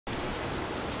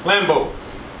Lambo,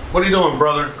 what are you doing,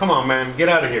 brother? Come on, man, get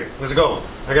out of here. Let's go.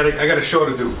 I got a show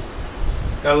to do.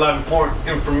 Got a lot of important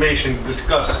information to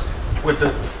discuss with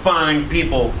the fine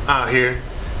people out here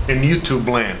in YouTube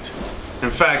land.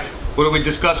 In fact, what are we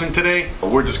discussing today?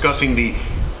 We're discussing the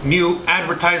new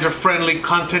advertiser-friendly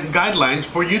content guidelines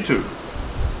for YouTube,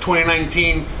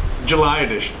 2019 July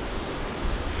edition.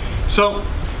 So,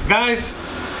 guys,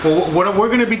 what we're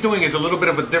going to be doing is a little bit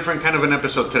of a different kind of an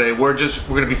episode today. We're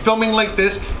going to be filming like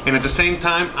this, and at the same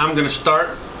time, I'm going to start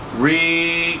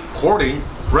recording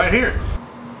right here.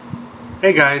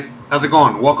 Hey guys, how's it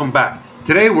going? Welcome back.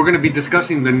 Today we're going to be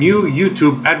discussing the new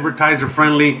YouTube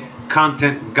advertiser-friendly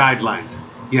content guidelines.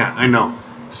 Yeah, I know,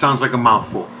 sounds like a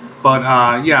mouthful.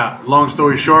 But yeah, long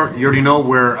story short, you already know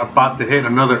we're about to hit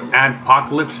another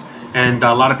adpocalypse, and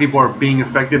a lot of people are being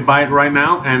affected by it right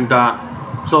now. And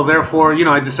so therefore, you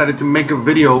know, I decided to make a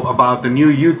video about the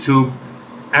new YouTube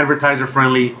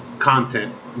advertiser-friendly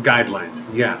content guidelines.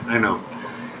 Yeah, I know.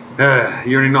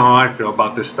 You already know how I feel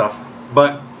about this stuff.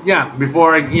 But yeah,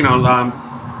 before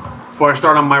I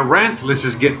start on my rants, let's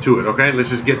just get to it, okay? Let's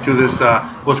just get to this,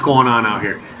 what's going on out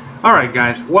here. All right,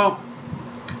 guys. Well,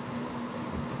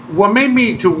 what made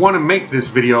me to want to make this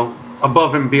video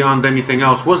above and beyond anything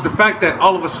else was the fact that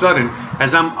all of a sudden,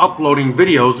 as I'm uploading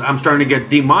videos, I'm starting to get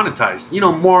demonetized, you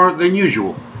know, more than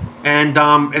usual. And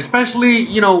especially,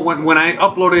 you know, when I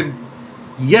uploaded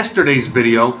yesterday's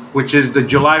video, which is the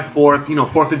July 4th, you know,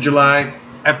 4th of July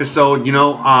episode, you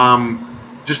know,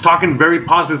 just talking very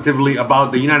positively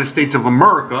about the United States of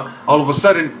America, all of a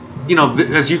sudden, you know,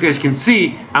 as you guys can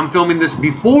see, I'm filming this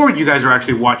before you guys are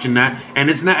actually watching that, and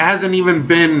it hasn't even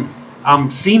been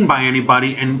seen by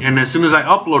anybody, and as soon as I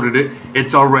uploaded it,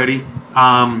 it's already,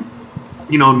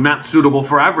 you know, not suitable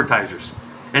for advertisers.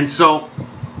 And so,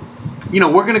 you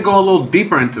know, we're going to go a little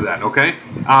deeper into that, okay?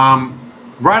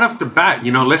 Right off the bat,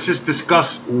 you know, let's just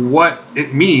discuss what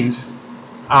it means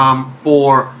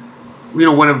for, you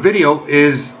know, when a video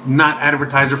is not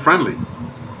advertiser friendly.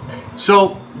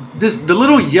 So the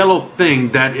little yellow thing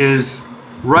that is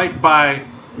right by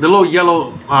the little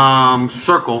yellow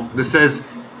circle that says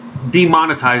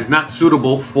demonetized, not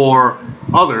suitable for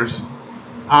others,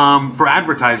 for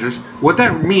advertisers, what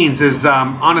that means is,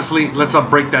 honestly, let's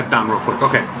break that down real quick.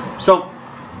 Okay, so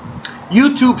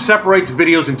YouTube separates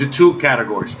videos into two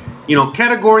categories. You know,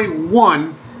 category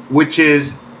one, which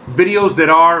is videos that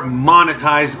are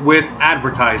monetized with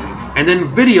advertising, and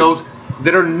then videos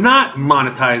that are not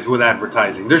monetized with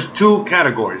advertising. There's two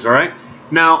categories, all right?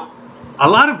 Now, a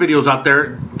lot of videos out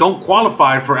there don't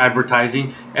qualify for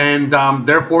advertising, and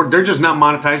therefore they're just not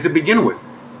monetized to begin with.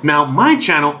 Now, my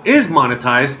channel is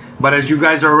monetized, but as you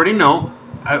guys already know,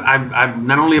 I've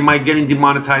not only am I getting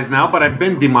demonetized now, but I've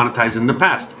been demonetized in the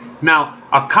past. Now,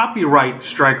 a copyright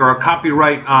strike or a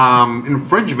copyright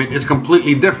infringement is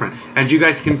completely different. As you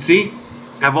guys can see,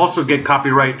 I've also get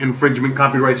copyright infringement,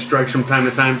 copyright strikes from time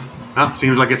to time. Oh,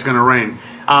 seems like it's going to rain.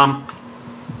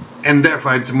 And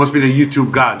therefore, it must be the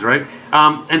YouTube gods, right?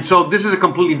 And so this is a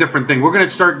completely different thing. We're going to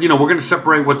start, you know, we're going to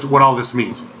separate what all this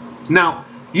means. Now,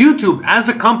 YouTube as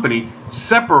a company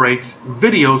separates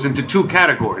videos into two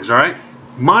categories, all right?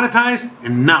 Monetized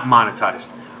and not monetized.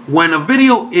 When a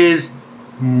video is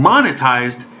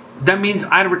monetized, that means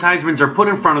advertisements are put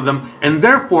in front of them, and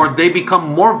therefore they become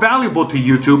more valuable to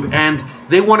YouTube, and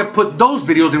they want to put those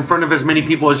videos in front of as many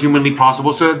people as humanly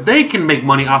possible so that they can make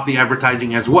money off the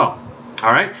advertising as well.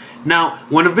 All right? Now,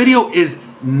 when a video is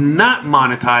not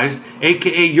monetized,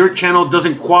 aka your channel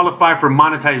doesn't qualify for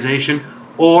monetization,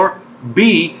 or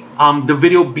B, the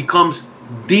video becomes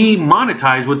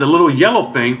demonetized with the little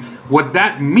yellow thing, what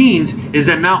that means is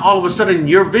that now all of a sudden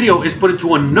your video is put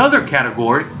into another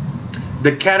category,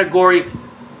 the category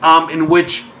in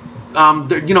which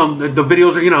the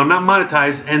videos are, you know, not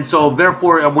monetized, and so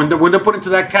therefore when they're put into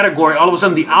that category, all of a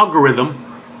sudden the algorithm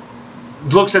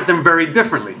looks at them very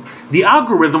differently. The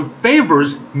algorithm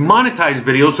favors monetized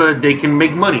videos so that they can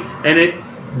make money, and it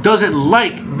doesn't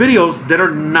like videos that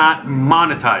are not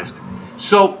monetized.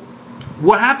 So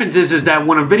what happens is that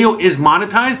when a video is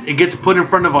monetized, it gets put in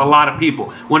front of a lot of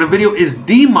people. When a video is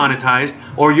demonetized,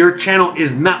 or your channel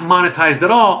is not monetized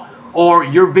at all, or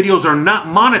your videos are not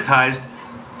monetized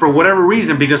for whatever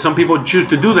reason, because some people choose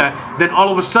to do that, then all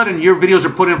of a sudden your videos are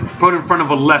put in front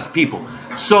of less people.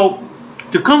 So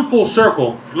to come full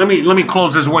circle, let me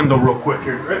close this window real quick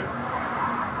here. Right?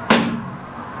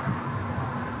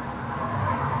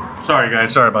 Sorry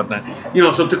guys, sorry about that. You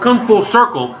know, so to come full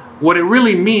circle, what it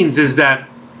really means is that,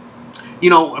 you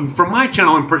know, for my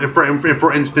channel,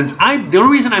 for instance, the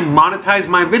only reason I monetize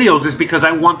my videos is because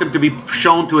I want them to be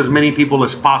shown to as many people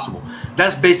as possible.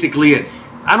 That's basically it.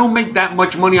 I don't make that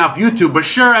much money off YouTube, but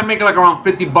sure, I make like around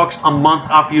 50 bucks a month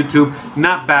off YouTube.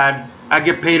 Not bad. I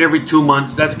get paid every 2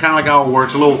 months. That's kind of like how it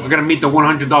works. I gotta meet the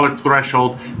 $100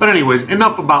 threshold. But anyways,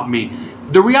 enough about me.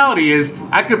 The reality is,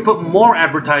 I could put more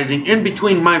advertising in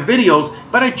between my videos,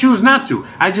 but I choose not to.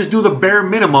 I just do the bare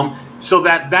minimum, so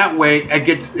that way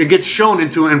it gets shown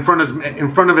in front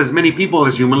of as many people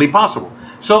as humanly possible.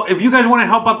 So if you guys want to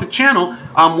help out the channel,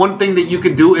 one thing that you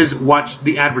can do is watch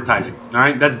the advertising. All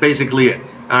right, that's basically it.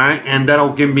 All right, and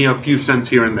that'll give me a few cents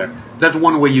here and there. That's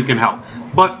one way you can help.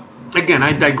 But again,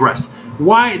 I digress.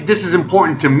 Why this is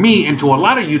important to me and to a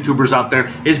lot of YouTubers out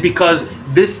there is because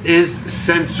this is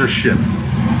censorship.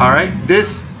 All right,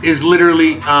 this is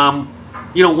literally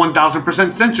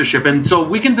 1000% censorship, and so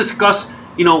we can discuss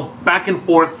back and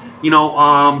forth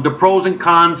the pros and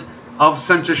cons of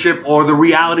censorship, or the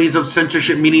realities of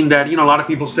censorship, meaning that a lot of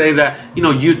people say that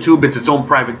YouTube, it's its own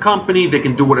private company, they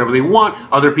can do whatever they want.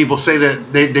 Other people say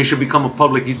that they should become a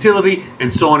public utility,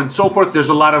 and so on and so forth. There's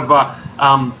a lot of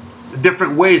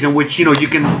different ways in which you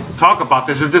can talk about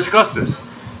this or discuss this,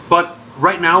 but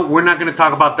right now we're not going to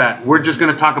talk about that. We're just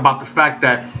going to talk about the fact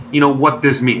that what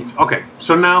this means. Okay,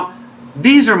 so now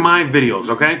these are my videos,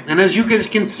 okay, and as you guys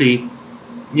can see,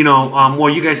 well,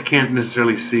 you guys can't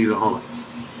necessarily see the whole,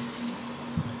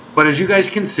 but as you guys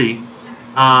can see,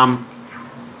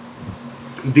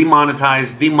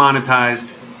 demonetized, demonetized,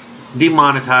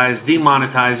 demonetized,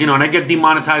 demonetized, and I get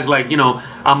demonetized like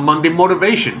Monday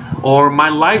Motivation, or my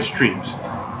live streams,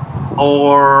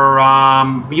 or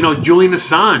Julian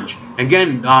Assange,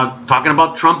 again talking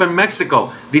about Trump and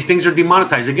Mexico. These things are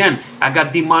demonetized. Again, I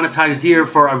got demonetized here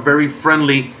for a very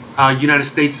friendly United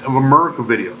States of America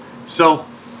video. So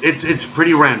it's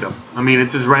pretty random. I mean,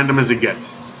 it's as random as it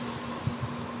gets.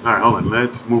 All right, hold on,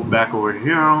 let's move back over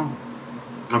here.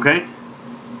 Okay,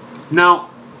 now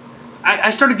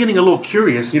I started getting a little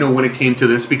curious, when it came to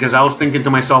this, because I was thinking to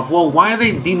myself, well, why are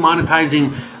they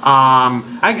demonetizing?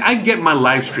 I get my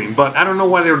live stream, but I don't know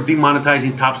why they're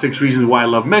demonetizing top 6 reasons why I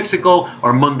love Mexico,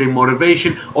 or Monday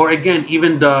Motivation, or again,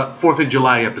 even the 4th of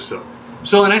July episode.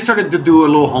 So then I started to do a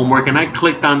little homework, and I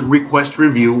clicked on Request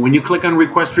Review. When you click on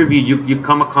Request Review, you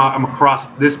come across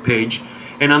this page,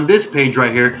 and on this page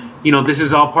right here, this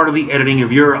is all part of the editing.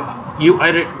 If you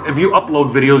upload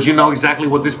videos, you know exactly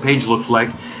what this page looks like.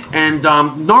 And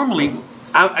normally,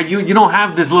 you don't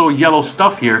have this little yellow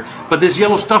stuff here, but this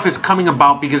yellow stuff is coming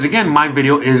about because, again, my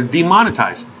video is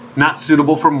demonetized, not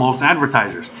suitable for most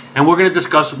advertisers. And we're going to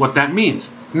discuss what that means.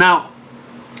 Now,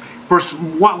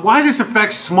 why this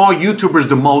affects small YouTubers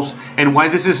the most, and why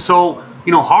this is so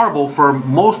horrible for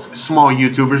most small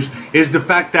YouTubers, is the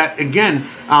fact that, again,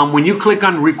 when you click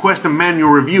on Request a Manual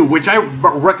Review, which I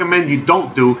recommend you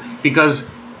don't do, because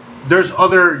there's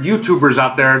other YouTubers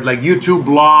out there like YouTube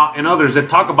Law and others that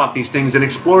talk about these things and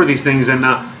explore these things and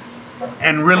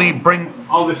really bring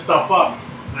all this stuff up.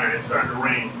 All right, it's starting to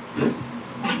rain.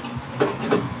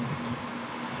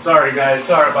 Sorry guys,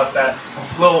 sorry about that.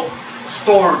 Little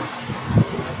storm,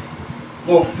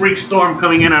 little freak storm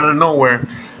coming in out of nowhere.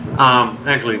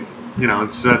 Actually,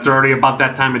 it's already about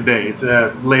that time of day. It's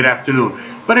late afternoon.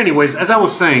 But anyways, as I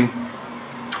was saying,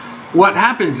 what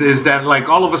happens is that, like,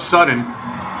 all of a sudden,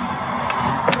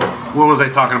 what was I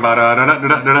talking about?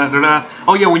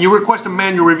 Oh yeah, when you request a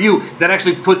manual review, that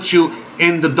actually puts you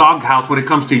in the doghouse when it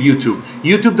comes to YouTube.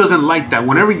 YouTube doesn't like that.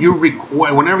 Whenever you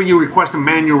request a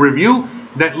manual review,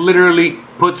 that literally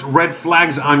puts red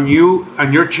flags on you,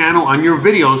 on your channel, on your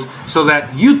videos, so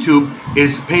that YouTube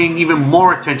is paying even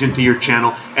more attention to your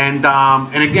channel, and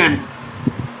again,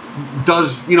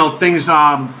 does things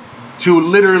to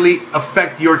literally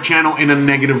affect your channel in a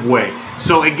negative way.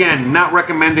 So again, not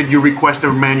recommended you request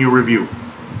a manual review.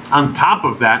 On top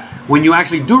of that, when you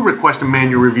actually do request a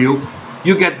manual review,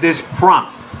 you get this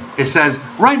prompt. It says,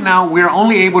 right now we are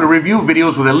only able to review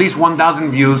videos with at least 1,000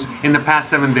 views in the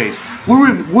past 7 days.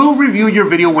 We'll review your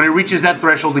video when it reaches that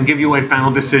threshold and give you a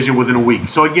final decision within a week.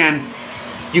 So again,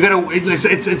 you gotta,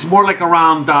 it's more like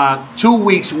around 2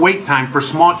 weeks wait time for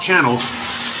small channels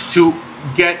to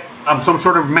get some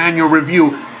sort of manual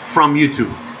review from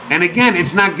YouTube. And again,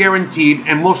 it's not guaranteed,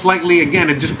 and most likely, again,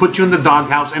 it just puts you in the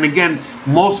doghouse. And again,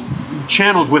 most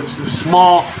channels with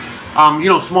small,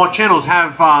 small channels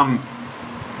have,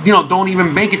 don't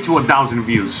even make it to 1,000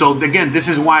 views. So again, this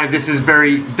is why this is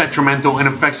very detrimental and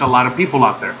affects a lot of people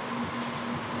out there.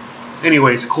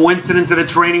 Anyways, coincidence that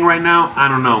it's raining right now? I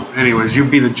don't know. Anyways, you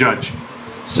be the judge.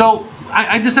 So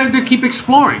I decided to keep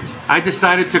exploring. I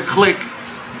decided to click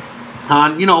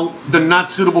on, the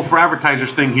not suitable for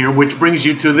advertisers thing here, which brings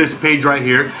you to this page right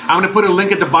here. I'm going to put a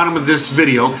link at the bottom of this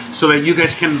video so that you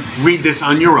guys can read this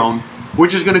on your own. We're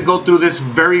just going to go through this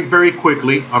very, very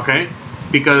quickly, okay?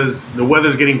 because the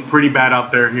weather's getting pretty bad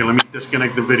out there. Here, let me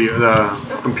disconnect the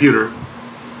computer.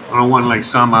 I don't want like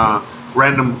some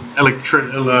random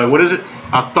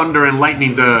thunder and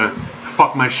lightning to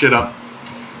fuck my shit up.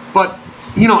 But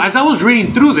you know, as I was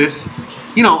reading through this,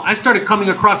 you know, I started coming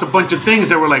across a bunch of things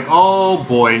that were like, oh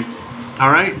boy,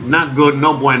 all right, not good,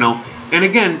 no bueno. And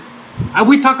again,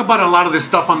 we talk about a lot of this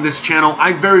stuff on this channel.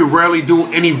 I very rarely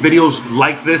do any videos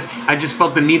like this. I just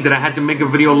felt the need that I had to make a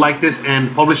video like this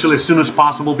and publish it as soon as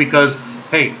possible because,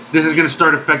 hey, this is going to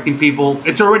start affecting people.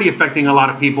 It's already affecting a lot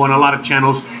of people and a lot of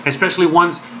channels, especially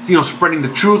ones, you know, spreading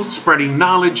the truth, spreading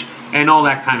knowledge, and all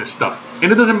that kind of stuff.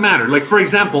 And it doesn't matter. Like, for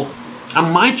example,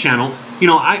 on my channel, you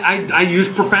know, I use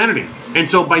profanity. And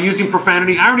so by using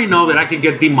profanity, I already know that I could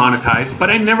get demonetized, but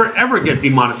I never ever get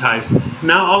demonetized.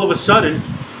 Now, all of a sudden,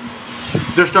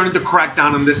 they're starting to crack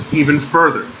down on this even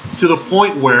further, to the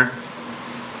point where,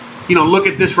 you know, look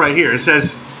at this right here. It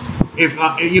says, if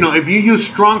you know, if you use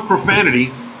strong profanity,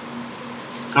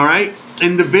 all right,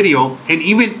 in the video, and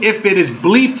even if it is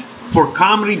bleeped for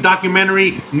comedy,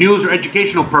 documentary, news, or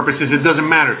educational purposes, it doesn't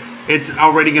matter. It's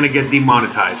already going to get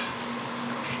demonetized.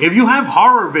 If you have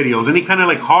horror videos, any kind of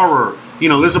like horror, you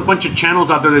know, there's a bunch of channels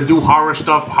out there that do horror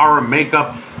stuff, horror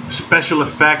makeup, special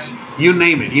effects, you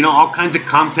name it, you know, all kinds of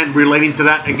content relating to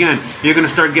that. Again, you're going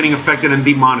to start getting affected and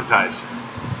demonetized.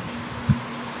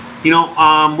 You know,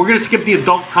 we're going to skip the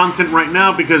adult content right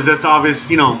now because that's obvious,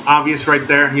 you know, obvious right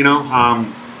there, you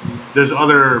know. There's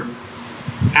other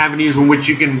avenues in which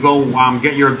you can go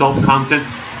get your adult content.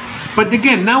 But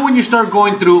again, now when you start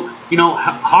going through, you know,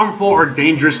 harmful or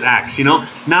dangerous acts, you know,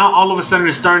 now all of a sudden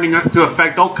it's starting to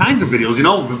affect all kinds of videos, you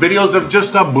know, videos of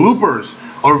just bloopers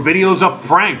or videos of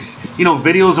pranks, you know,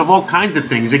 videos of all kinds of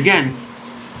things. Again,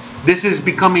 this is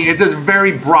becoming, it's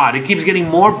very broad. It keeps getting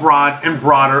more broad and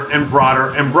broader and broader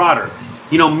and broader,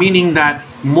 you know, meaning that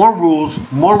more rules,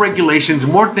 more regulations,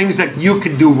 more things that you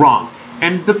could do wrong.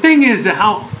 And the thing is that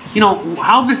how, you know,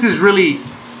 how this is really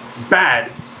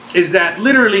bad is that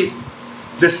literally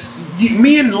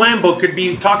me and Lambo could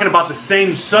be talking about the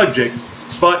same subject,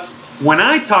 but when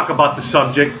I talk about the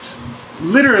subject,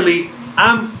 literally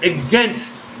I'm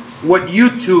against what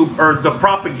YouTube or the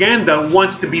propaganda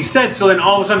wants to be said, so then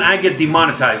all of a sudden I get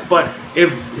demonetized. But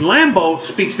if Lambo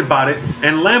speaks about it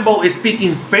and Lambo is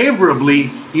speaking favorably,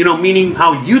 you know, meaning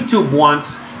how YouTube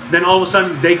wants, then all of a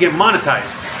sudden they get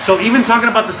monetized. So even talking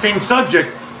about the same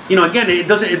subject, you know, again,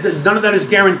 none of that is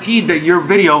guaranteed that your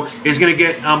video is going to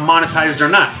get monetized or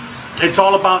not. It's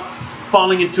all about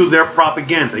falling into their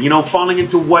propaganda, you know, falling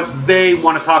into what they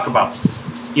want to talk about,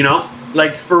 you know,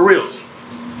 like for reals.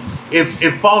 If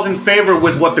it falls in favor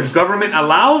with what the government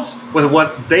allows, with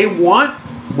what they want,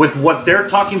 with what their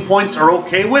talking points are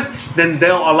okay with, then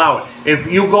they'll allow it.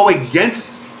 If you go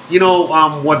against, you know,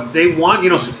 what they want, you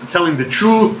know, telling the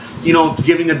truth, you know,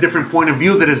 giving a different point of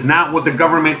view that is not what the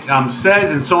government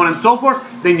says, and so on and so forth,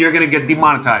 then you're going to get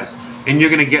demonetized and you're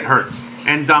going to get hurt.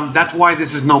 And that's why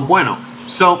this is no bueno.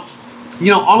 So, you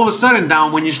know, all of a sudden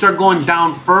down, when you start going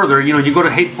down further, you know, you go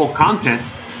to hateful content,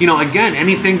 you know, again,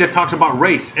 anything that talks about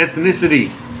race,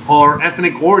 ethnicity, or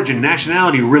ethnic origin,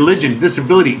 nationality, religion,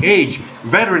 disability, age,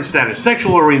 veteran status,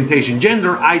 sexual orientation,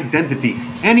 gender identity,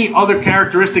 any other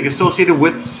characteristic associated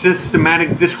with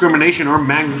systematic discrimination or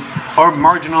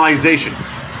marginalization.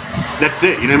 That's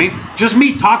it, you know what I mean? Just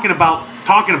me talking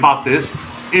about this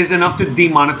is enough to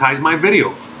demonetize my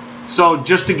video. So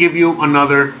just to give you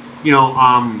another, you know,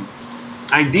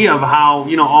 idea of how,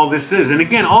 you know, all this is. And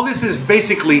again, all this is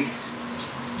basically,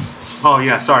 oh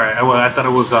yeah, sorry, I thought it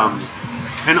was,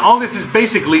 and all this is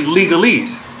basically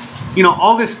legalese. You know,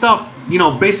 all this stuff, you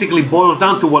know, basically boils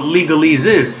down to what legalese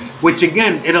is, which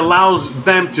again, it allows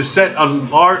them to set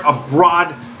a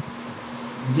broad,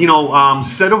 you know,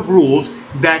 set of rules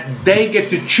that they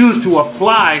get to choose to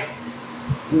apply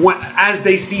as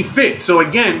they see fit. So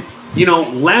again, you know,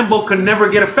 Lambo could never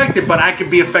get affected, but I could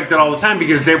be affected all the time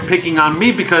because they're picking on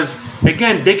me because,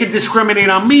 again, they could discriminate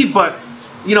on me, but,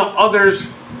 you know, others,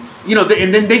 you know,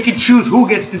 and then they could choose who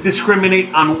gets to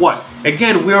discriminate on what.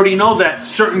 Again, we already know that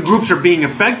certain groups are being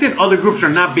affected, other groups are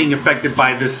not being affected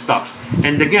by this stuff.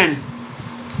 And again,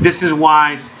 this is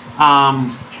why,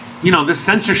 you know, this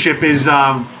censorship is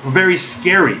very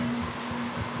scary.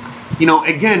 You know,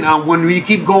 again, when we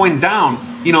keep going down,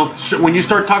 you know, when you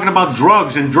start talking about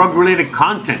drugs and drug-related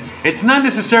content, it's not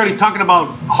necessarily talking about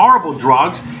horrible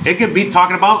drugs. It could be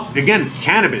talking about, again,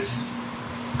 cannabis,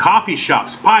 coffee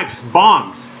shops, pipes,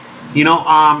 bongs. You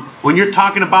know, when you're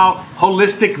talking about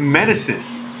holistic medicine,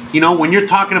 you know, when you're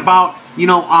talking about, you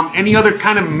know, any other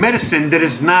kind of medicine that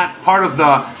is not part of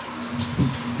the,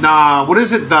 what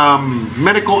is it, the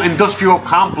medical industrial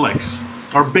complex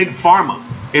or big pharma.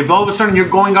 if all of a sudden you're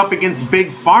going up against big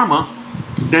pharma,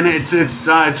 then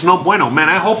it's no bueno, man.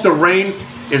 I hope the rain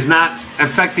is not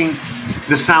affecting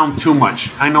the sound too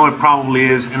much. I know it probably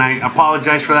is, and I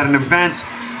apologize for that in advance.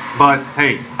 But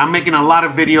hey, I'm making a lot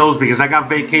of videos because I got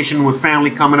vacation with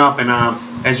family coming up, and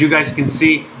as you guys can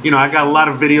see, I got a lot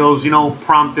of videos,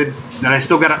 prompted that I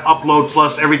still got to upload,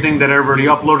 plus everything that I already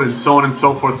uploaded, and so on and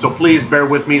so forth. So please bear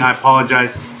with me. I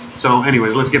apologize. So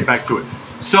anyways, let's get back to it.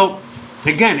 So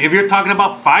again, if you're talking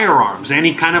about firearms,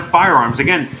 any kind of firearms,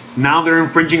 again, now they're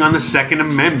infringing on the Second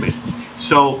Amendment.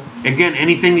 So again,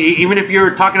 anything, even if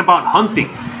you're talking about hunting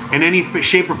in any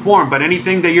shape or form, but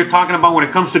anything that you're talking about when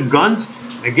it comes to guns,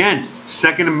 again,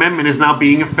 Second Amendment is now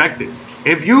being affected.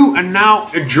 If you are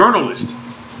now a journalist,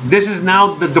 this is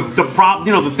now the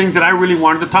problem, the things that I really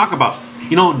wanted to talk about.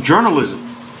 Journalism.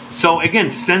 So again,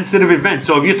 sensitive events.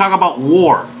 So if you talk about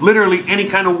war, literally any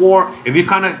kind of war, if you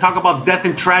kind of talk about death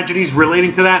and tragedies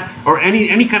relating to that, or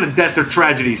any kind of death or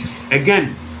tragedies,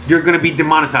 again, you're going to be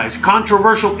demonetized.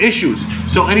 Controversial issues.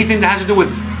 So anything that has to do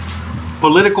with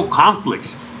political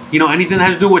conflicts, anything that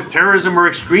has to do with terrorism or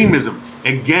extremism,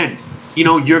 again,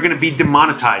 you're going to be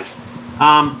demonetized.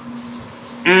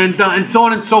 And so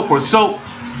on and so forth. So,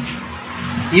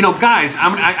 guys,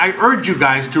 I urge you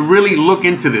guys to really look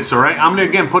into this, all right? I'm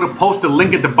going to, again, post a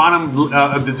link at the bottom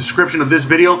of the description of this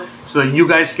video so that you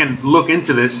guys can look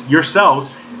into this yourselves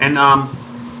and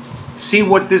see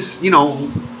what this,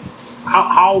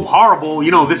 how horrible,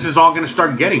 this is all going to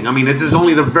start getting. I mean, this is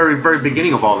only the very, very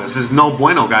beginning of all this. This is no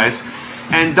bueno, guys.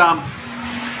 And,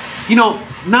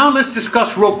 now let's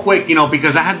discuss real quick,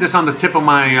 because I had this on the tip of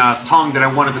my tongue that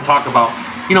I wanted to talk about,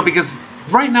 because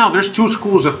right now there's two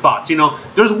schools of thoughts.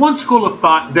 There's one school of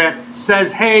thought that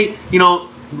says, hey,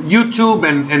 YouTube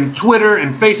and Twitter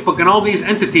and Facebook and all these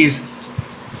entities,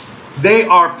 they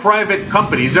are private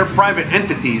companies, they're private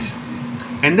entities,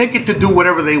 and they get to do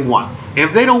whatever they want.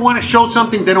 If they don't want to show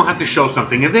something, they don't have to show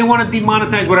something. If they want to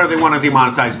demonetize, whatever they want to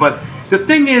demonetize. But the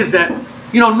thing is that,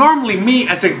 normally me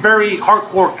as a very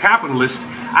hardcore capitalist,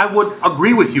 I would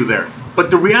agree with you there. But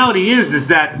the reality is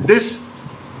that this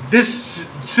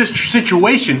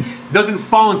situation doesn't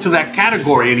fall into that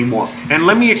category anymore. And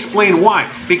let me explain why.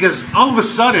 Because all of a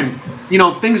sudden,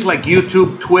 things like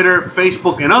YouTube, Twitter,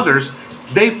 Facebook, and others,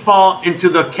 they fall into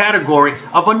the category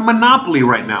of a monopoly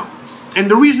right now.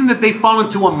 And the reason that they fall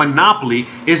into a monopoly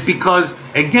is because,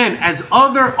 again, as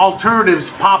other alternatives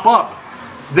pop up,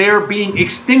 they're being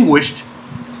extinguished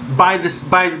by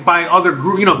other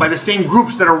group, by the same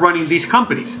groups that are running these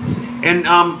companies. And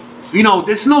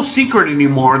it's no secret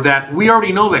anymore that we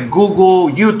already know that Google,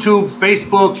 YouTube,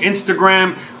 Facebook,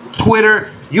 Instagram,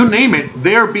 Twitter, you name it,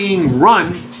 they're being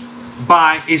run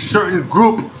by a certain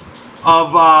group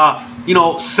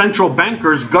of central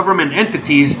bankers, government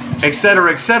entities,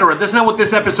 etc., etc. That's not what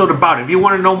this episode is about. If you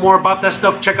want to know more about that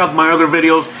stuff, check out my other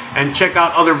videos and check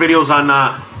out other videos on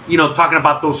talking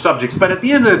about those subjects. But at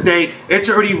the end of the day, it's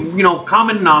already,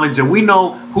 common knowledge that we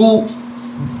know who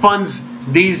funds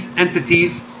these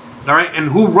entities, all right, and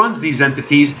who runs these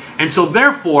entities. And so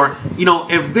therefore,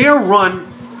 if they're run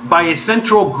by a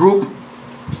central group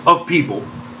of people,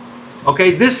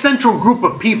 okay, this central group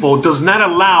of people does not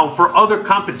allow for other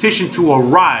competition to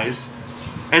arise.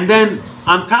 And then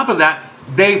on top of that,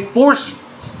 they force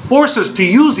us to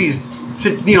use these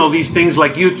things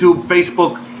like YouTube,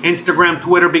 Facebook, Instagram,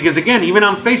 Twitter, because again, even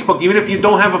on Facebook, even if you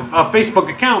don't have a Facebook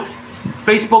account,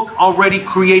 Facebook already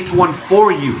creates one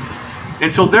for you.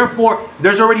 And so therefore,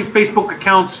 there's already Facebook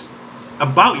accounts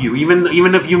about you, even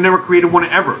if you've never created one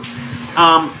ever.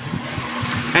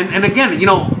 And again,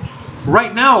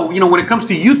 right now, when it comes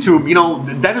to YouTube,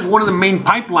 that is one of the main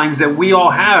pipelines that we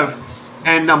all have.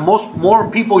 And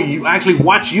more people actually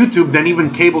watch YouTube than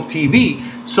even cable TV.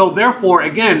 So therefore,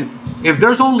 again, if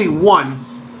there's only one,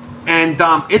 and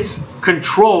it's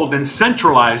controlled and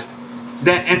centralized,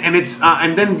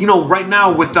 and then right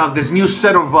now with this new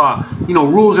set of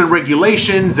rules and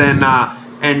regulations and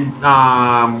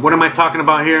what am I talking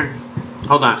about here?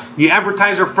 Hold on. The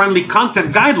advertiser friendly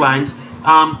content guidelines.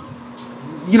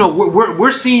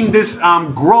 We're seeing this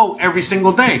grow every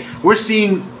single day. We're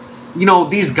seeing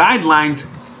these guidelines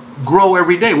grow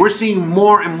every day. We're seeing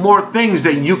more and more things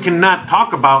that you cannot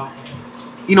talk about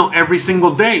every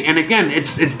single day. And again,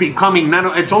 it's becoming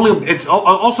it's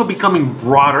also becoming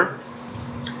broader.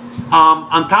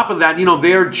 On top of that,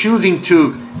 they're choosing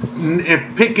to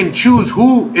pick and choose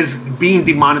who is being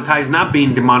demonetized, not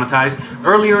being demonetized.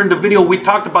 Earlier in the video, we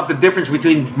talked about the difference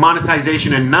between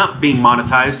monetization and not being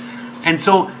monetized. And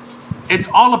so it's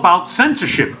all about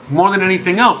censorship more than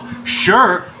anything else.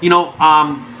 Sure, a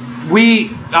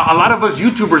lot of us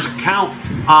YouTubers count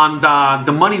on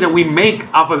the money that we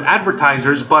make off of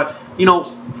advertisers, but you know,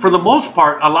 for the most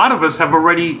part, a lot of us have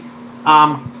already,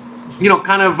 you know,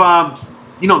 kind of,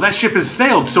 you know, that ship has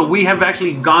sailed. So we have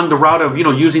actually gone the route of, you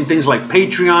know, using things like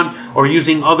Patreon or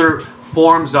using other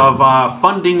forms of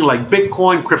funding like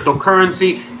Bitcoin,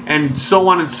 cryptocurrency, and so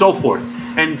on and so forth.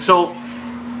 And so,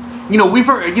 you know, we've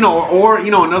heard, you know, or,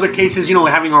 you know, in other cases, you know,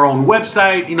 having our own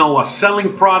website, you know,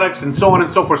 selling products and so on and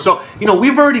so forth. So, you know,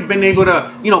 we've already been able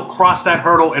to, you know, cross that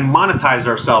hurdle and monetize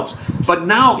ourselves. But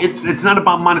now it's not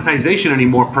about monetization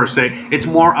anymore per se. It's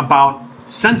more about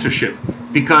censorship.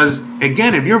 Because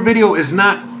again, if your video is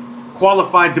not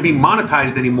qualified to be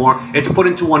monetized anymore, it's put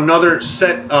into another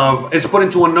set of, it's put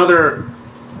into another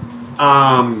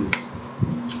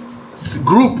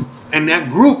group, and that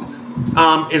group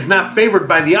is not favored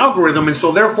by the algorithm, and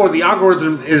so therefore the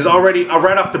algorithm is already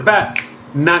right off the bat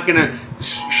not gonna,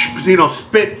 you know,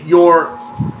 spit your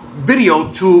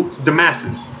video to the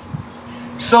masses.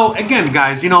 So again,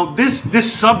 guys, you know,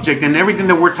 this subject and everything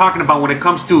that we're talking about when it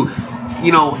comes to,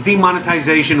 you know,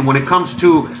 demonetization, when it comes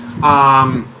to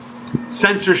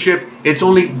censorship, it's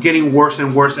only getting worse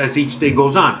and worse as each day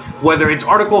goes on. Whether it's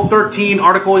Article 13,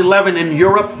 Article 11 in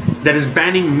Europe that is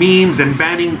banning memes and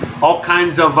banning all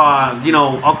kinds of, you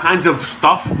know, all kinds of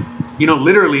stuff. You know,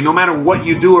 literally, no matter what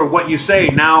you do or what you say,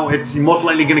 now it's most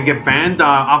likely going to get banned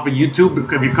off of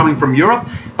YouTube if you're coming from Europe.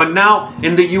 But now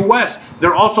in the US,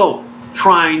 they're also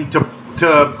trying to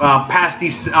pass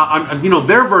these, you know,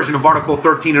 their version of Article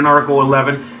 13 and Article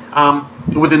 11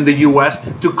 within the US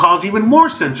to cause even more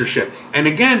censorship. And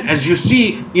again, as you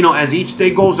see, you know, as each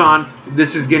day goes on,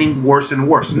 this is getting worse and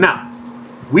worse. Now,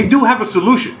 we do have a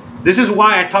solution. This is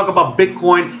why I talk about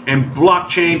Bitcoin and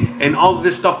blockchain and all of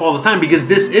this stuff all the time, because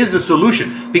this is the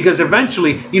solution. Because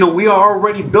eventually, you know, we are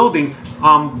already building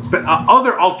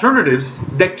other alternatives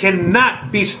that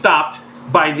cannot be stopped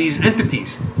by these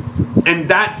entities. And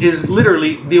that is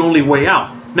literally the only way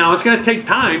out. Now, it's going to take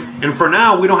time, and for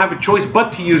now, we don't have a choice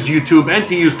but to use YouTube and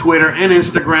to use Twitter and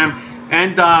Instagram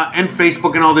and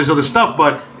Facebook and all this other stuff.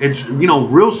 But it's, you know,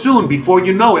 real soon, before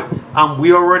you know it,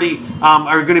 we already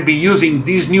are going to be using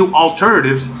these new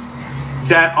alternatives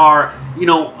that are, you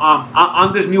know,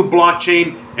 on this new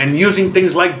blockchain, and using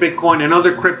things like Bitcoin and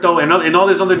other crypto and all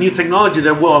this other new technology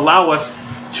that will allow us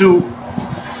to,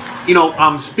 you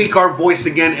know, speak our voice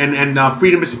again, and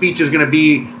freedom of speech is going to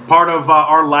be part of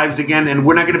our lives again, and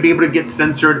we're not going to be able to get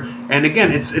censored. And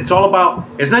again, it's all about,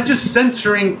 it's not just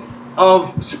censoring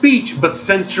of speech, but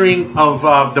censoring of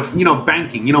the, you know,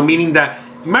 banking, you know, meaning that,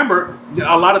 remember,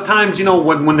 a lot of times, you know,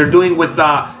 when they're doing with,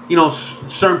 you know,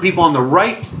 certain people on the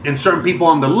right and certain people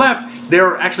on the left,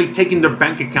 they're actually taking their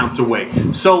bank accounts away.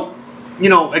 So, you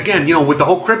know, again, you know, with the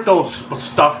whole crypto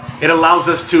stuff, it allows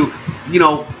us to, you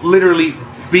know, literally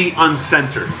be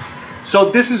uncensored. So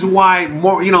this is why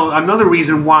more, you know, another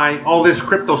reason why all this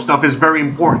crypto stuff is very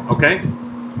important, okay?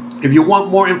 If you want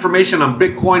more information on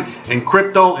Bitcoin and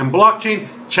crypto and blockchain,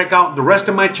 check out the rest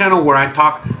of my channel where I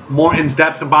talk more in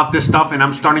depth about this stuff, and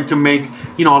I'm starting to make,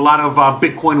 you know, a lot of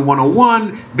Bitcoin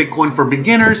 101, Bitcoin for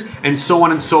beginners, and so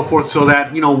on and so forth, so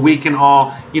that, you know, we can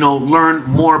all, you know, learn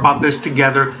more about this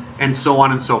together, and so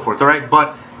on and so forth. All right,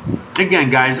 but again,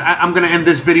 guys, I'm gonna end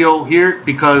this video here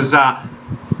because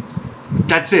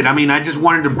that's it. I mean, I just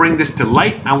wanted to bring this to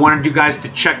light. I wanted you guys to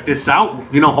check this out.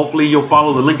 You know, hopefully you'll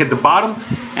follow the link at the bottom,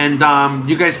 and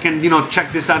you guys can, you know,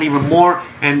 check this out even more.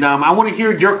 And I want to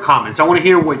hear your comments. I want to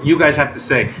hear what you guys have to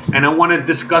say, and I want to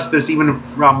discuss this even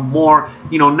from more,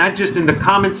 you know, not just in the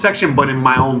comment section, but in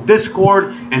my own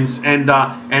Discord, and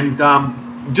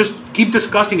just keep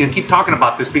discussing and keep talking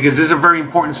about this, because this is a very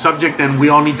important subject, and we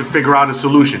all need to figure out a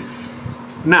solution.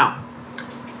 Now,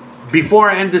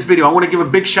 before I end this video, I want to give a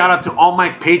big shout out to all my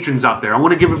patrons out there. I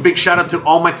want to give a big shout out to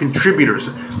all my contributors,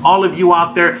 all of you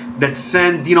out there that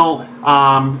send, you know,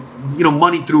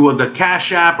 money through the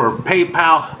Cash App or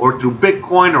PayPal or through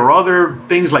Bitcoin or other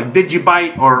things like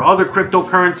Digibyte or other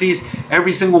cryptocurrencies.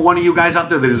 Every single one of you guys out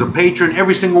there that is a patron,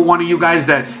 every single one of you guys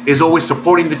that is always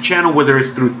supporting the channel, whether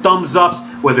it's through thumbs ups,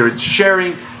 whether it's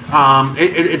sharing.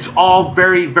 It's all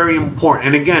very, very important.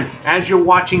 And again, as you're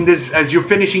watching this, as we're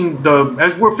finishing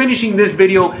this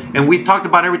video, and we talked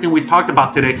about everything we talked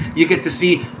about today, you get to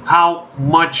see how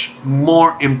much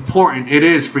more important it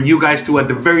is for you guys to, at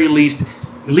the very least,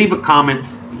 leave a comment,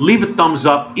 leave a thumbs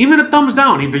up, even a thumbs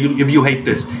down if you hate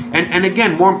this. And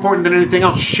again, more important than anything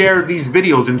else, share these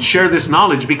videos and share this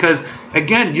knowledge, because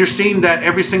again, you're seeing that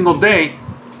every single day.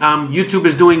 YouTube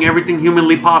is doing everything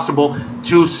humanly possible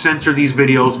to censor these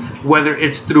videos, whether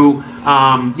it's through,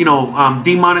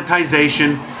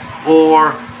 demonetization,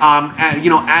 or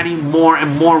adding more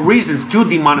and more reasons to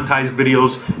demonetize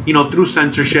videos, through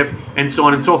censorship and so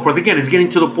on and so forth. Again, it's getting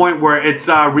to the point where it's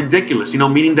ridiculous,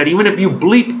 meaning that even if you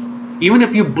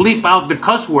bleep out the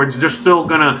cuss words, they're still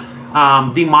gonna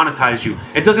demonetize you.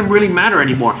 It doesn't really matter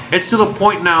anymore. It's to the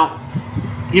point now,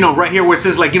 right here where it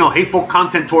says like, hateful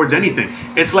content towards anything.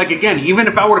 It's like, again, even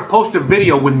if I were to post a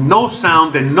video with no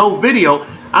sound and no video,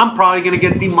 I'm probably going to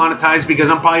get demonetized because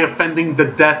I'm probably offending the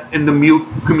deaf and the mute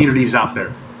communities out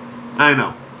there. I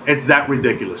know. It's that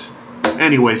ridiculous.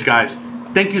 Anyways, guys,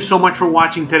 thank you so much for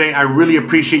watching today. I really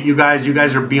appreciate you guys. You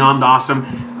guys are beyond awesome.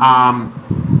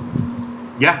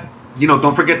 Yeah.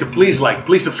 Don't forget to please like,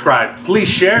 please subscribe, please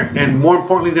share, and more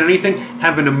importantly than anything,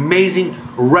 have an amazing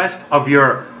rest of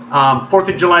your 4th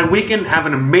of July weekend. Have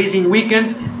an amazing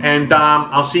weekend, and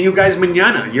I'll see you guys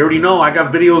mañana. You already know I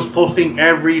got videos posting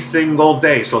every single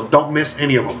day, so don't miss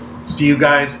any of them. See you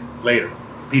guys later.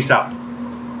 Peace out.